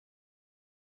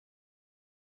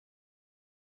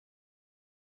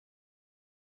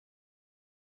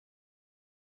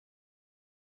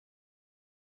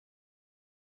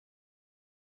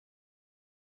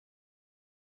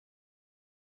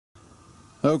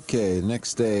Okay,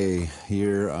 next day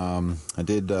here. I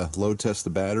did load test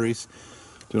the batteries,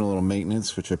 doing a little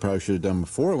maintenance, which I probably should have done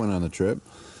before I went on the trip.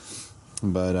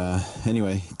 But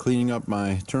anyway, cleaning up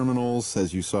my terminals,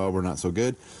 as you saw, were not so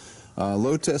good.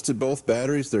 Load tested both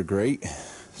batteries, they're great,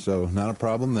 so not a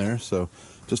problem there. So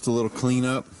just a little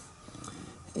cleanup,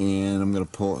 and I'm going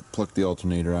to pluck the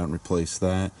alternator out and replace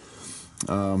that.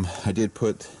 I did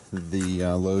put the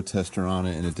load tester on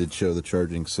it, and it did show the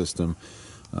charging system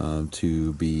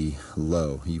to be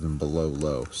low, even below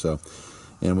low. So,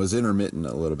 and was intermittent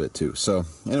a little bit too. So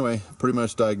anyway, pretty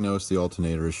much diagnosed the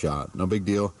alternator is shot. No big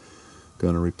deal.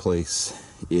 Going to replace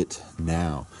it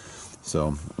now. So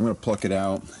I'm going to pluck it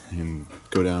out and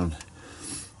go down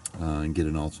and get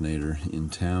an alternator in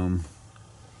town.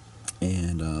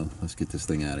 And let's get this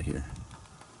thing out of here.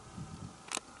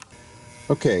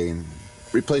 Okay,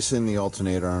 replacing the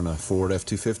alternator on a Ford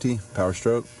F-250 Power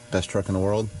Stroke, best truck in the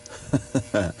world.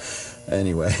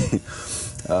 Anyway,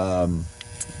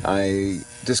 I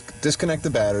disconnect the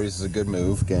batteries is a good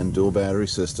move. Again, dual battery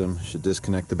system, should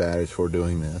disconnect the batteries before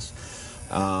doing this.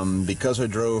 Because I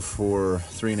drove for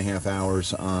 3.5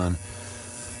 hours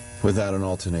without an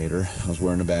alternator, I was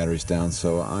wearing the batteries down,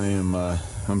 so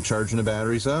I'm charging the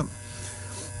batteries up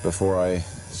before I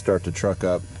start the truck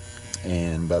up.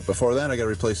 But before that, I got to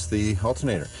replace the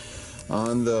alternator.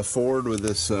 On the Ford with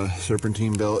this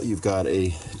serpentine belt, you've got a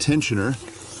tensioner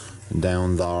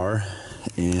down there,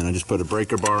 and I just put a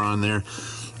breaker bar on there,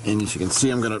 and as you can see,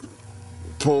 I'm going to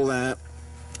pull that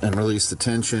and release the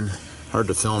tension. Hard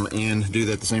to film and do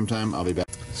that at the same time. I'll be back.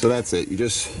 So that's it. You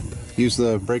just use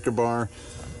the breaker bar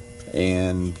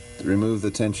and remove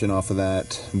the tension off of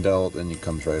that belt, and it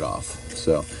comes right off.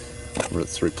 So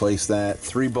let's replace that.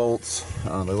 3 bolts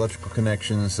on the electrical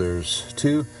connections. There's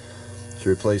 2. To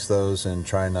replace those and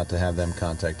try not to have them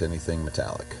contact anything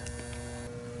metallic.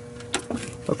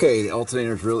 Okay, the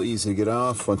alternator is real easy to get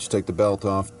off. Once you take the belt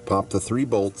off, pop the 3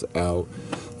 bolts out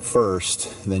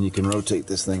first, then you can rotate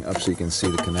this thing up so you can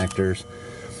see the connectors.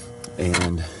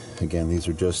 And again, these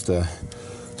are just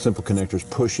simple connectors.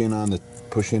 Push in on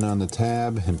the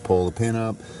tab and pull the pin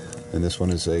up. And this one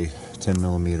is a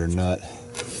 10mm nut.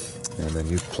 And then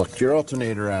you pluck your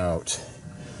alternator out.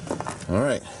 All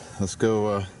right, let's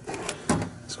go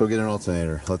get an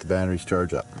alternator. Let the batteries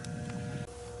charge up.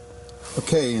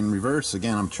 Okay, in reverse,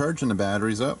 again, I'm charging the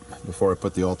batteries up before I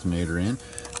put the alternator in.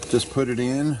 Just put it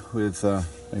in with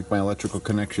make my electrical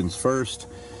connections first,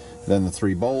 then the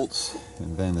 3 bolts,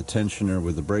 and then the tensioner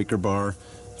with the breaker bar.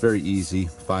 It's very easy,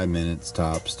 5 minutes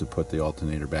tops to put the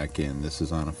alternator back in. This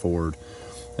is on a Ford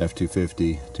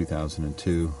F-250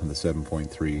 2002 with a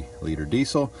 7.3 liter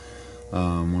diesel.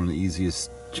 One of the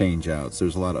easiest change outs.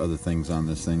 There's a lot of other things on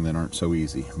this thing that aren't so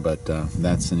easy, but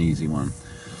that's an easy one.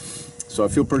 So I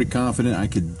feel pretty confident I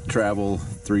could travel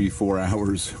 3-4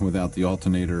 hours without the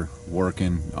alternator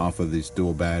working off of these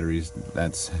dual batteries.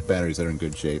 That's batteries that are in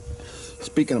good shape.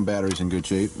 Speaking of batteries in good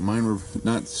shape, mine were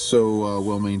not so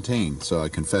well maintained, so I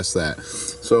confess that.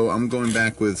 So I'm going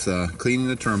back with cleaning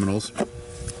the terminals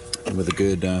with a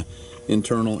good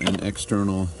internal and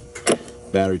external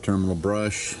battery terminal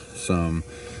brush, some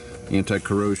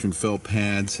anti-corrosion felt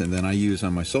pads, and then I use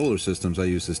on my solar systems, I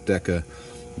use this Deca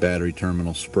battery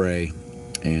terminal spray,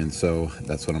 and so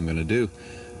that's what I'm going to do.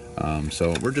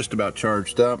 So we're just about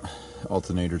charged up,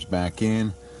 alternator's back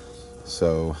in,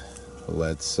 so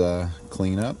let's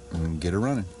clean up and get it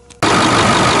running.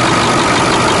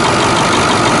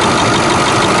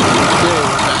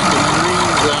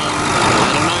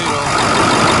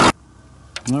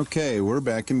 Okay, we're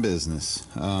back in business.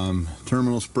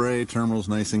 Terminal spray, terminal's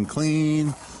nice and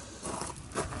clean.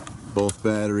 Both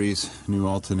batteries, new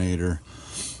alternator.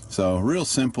 So real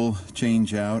simple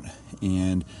change out,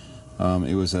 and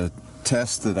it was a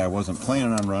test that I wasn't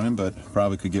planning on running, but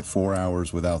probably could get 4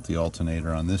 hours without the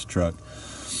alternator on this truck.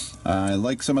 I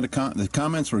like some of the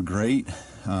comments were great.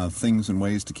 Things and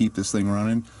ways to keep this thing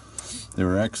running. They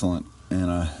were excellent, and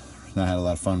I had a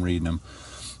lot of fun reading them.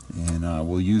 And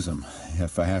we'll use them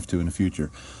if I have to in the future.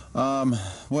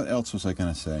 What else was I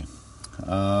going to say?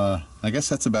 I guess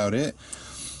that's about it.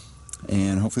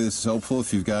 And hopefully this is helpful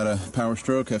if you've got a Power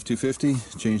Stroke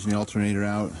F-250, changing the alternator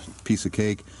out, piece of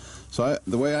cake. So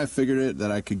the way I figured it,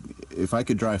 that if I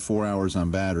could drive 4 hours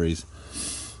on batteries,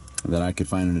 that I could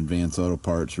find an Advanced Auto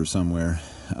Parts or somewhere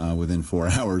within 4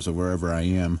 hours of wherever I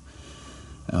am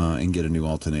and get a new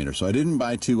alternator. So I didn't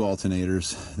buy 2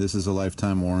 alternators. This is a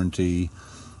lifetime warranty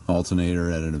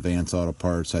alternator at an Advanced Auto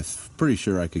Parts. I'm pretty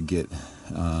sure I could get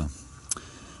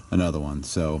another one.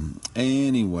 So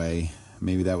anyway,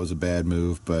 maybe that was a bad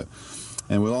move, but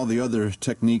And with all the other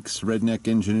techniques, redneck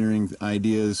engineering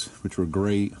ideas, which were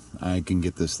great, I can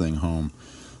get this thing home.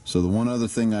 So the one other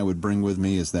thing I would bring with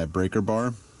me is that breaker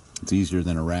bar. It's easier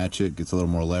than a ratchet, gets a little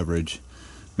more leverage,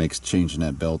 makes changing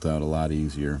that belt out a lot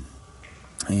easier.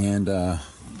 And I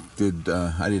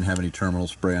didn't have any terminal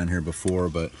spray on here before,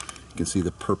 but you can see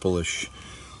the purplish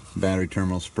battery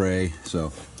terminal spray,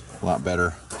 so a lot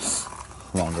better,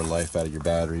 longer life out of your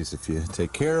batteries if you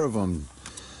take care of them.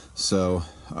 So,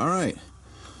 all right.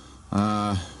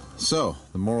 So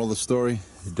the moral of the story: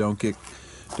 don't get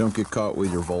caught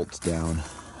with your volts down.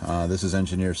 This is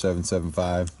Engineer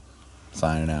 775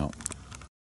 signing out.